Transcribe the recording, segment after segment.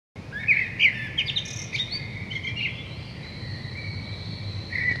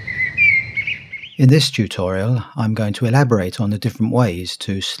In this tutorial, I'm going to elaborate on the different ways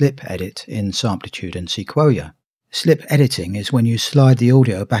to slip edit in Samplitude and Sequoia. Slip editing is when you slide the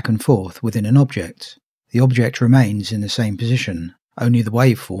audio back and forth within an object. The object remains in the same position, only the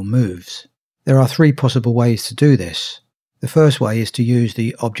waveform moves. There are three possible ways to do this. The first way is to use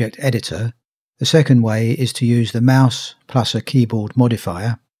the object editor, the second way is to use the mouse plus a keyboard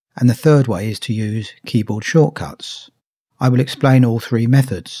modifier, and the third way is to use keyboard shortcuts. I will explain all three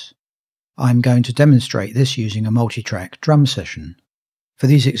methods. I'm going to demonstrate this using a multi-track drum session. For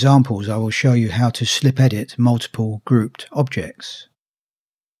these examples, I will show you how to slip edit multiple grouped objects.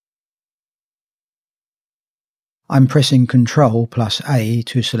 I'm pressing Ctrl plus A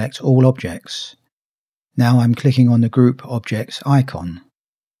to select all objects. Now I'm clicking on the Group Objects icon.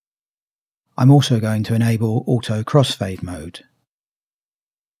 I'm also going to enable Auto Crossfade mode.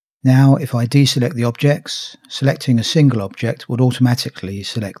 Now if I deselect the objects, selecting a single object would automatically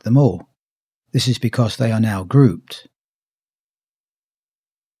select them all. This is because they are now grouped.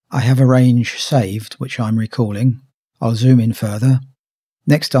 I have a range saved, which I'm recalling. I'll zoom in further.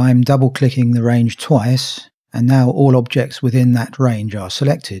 Next I'm double-clicking the range twice, and now all objects within that range are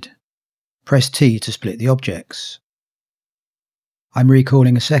selected. Press T to split the objects. I'm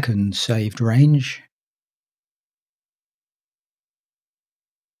recalling a second saved range.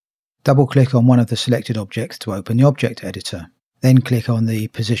 Double-click on one of the selected objects to open the object editor. Then click on the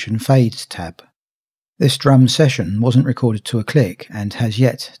Position Fades tab. This drum session wasn't recorded to a click and has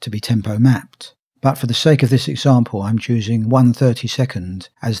yet to be tempo mapped, but for the sake of this example I'm choosing 1/32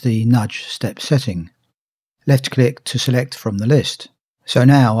 as the nudge step setting. Left click to select from the list. So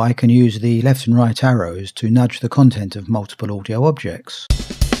now I can use the left and right arrows to nudge the content of multiple audio objects.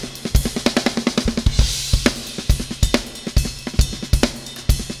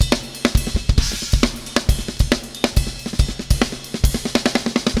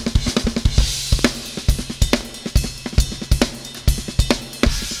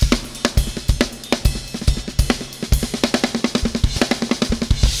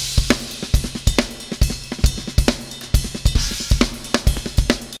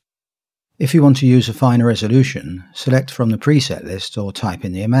 If you want to use a finer resolution, select from the preset list or type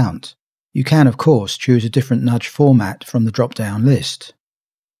in the amount. You can, of course, choose a different nudge format from the drop-down list.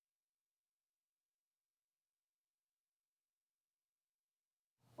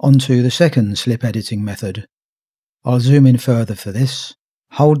 On to the second slip editing method. I'll zoom in further for this.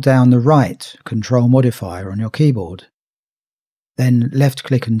 Hold down the right Control modifier on your keyboard. Then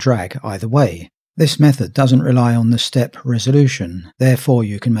left-click and drag either way. This method doesn't rely on the step resolution, therefore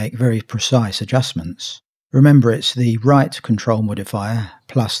you can make very precise adjustments. Remember, it's the right Control modifier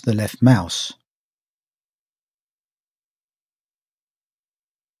plus the left mouse.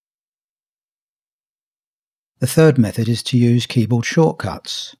 The third method is to use keyboard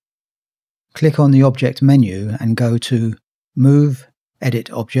shortcuts. Click on the Object menu and go to Move, Edit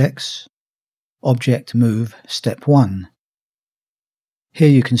Objects, Object Move Step 1. Here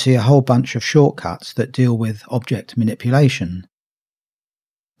you can see a whole bunch of shortcuts that deal with object manipulation.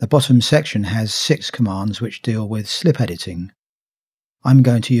 The bottom section has 6 commands which deal with slip editing. I'm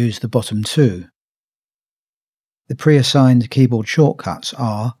going to use the bottom 2. The pre-assigned keyboard shortcuts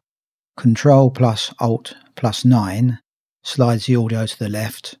are Ctrl plus Alt plus 9 slides the audio to the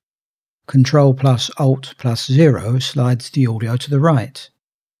left, Ctrl plus Alt plus 0 slides the audio to the right.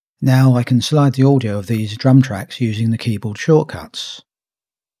 Now I can slide the audio of these drum tracks using the keyboard shortcuts.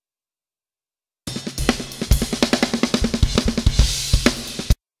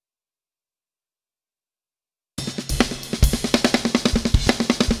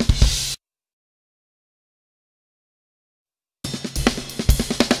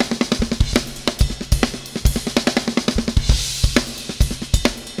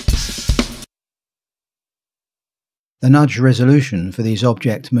 The nudge resolution for these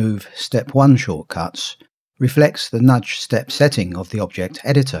Object Move Step 1 shortcuts reflects the nudge step setting of the object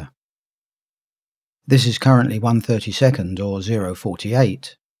editor. This is currently 1/32 or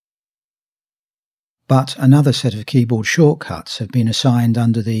 0.48. But another set of keyboard shortcuts have been assigned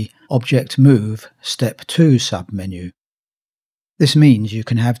under the Object Move Step 2 submenu. This means you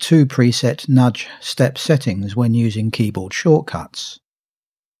can have 2 preset nudge step settings when using keyboard shortcuts.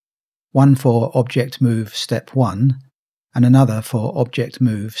 One for Object Move Step 1 and another for Object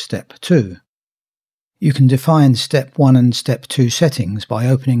Move Step 2. You can define Step 1 and Step 2 settings by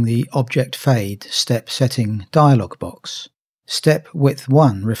opening the Object Fade Step Setting dialog box. Step Width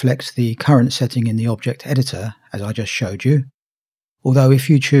 1 reflects the current setting in the object editor, as I just showed you, although if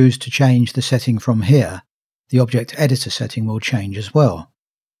you choose to change the setting from here, the object editor setting will change as well.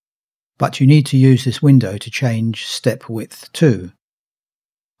 But you need to use this window to change Step Width 2.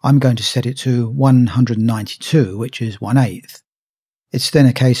 I'm going to set it to 192, which is 1/8. It's then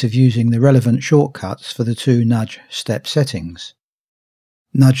a case of using the relevant shortcuts for the two nudge step settings.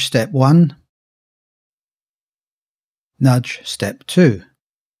 Nudge step 1, nudge step 2.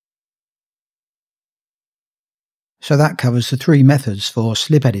 So that covers the three methods for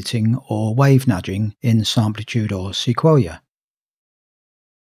slip editing or wave nudging in Samplitude or Sequoia.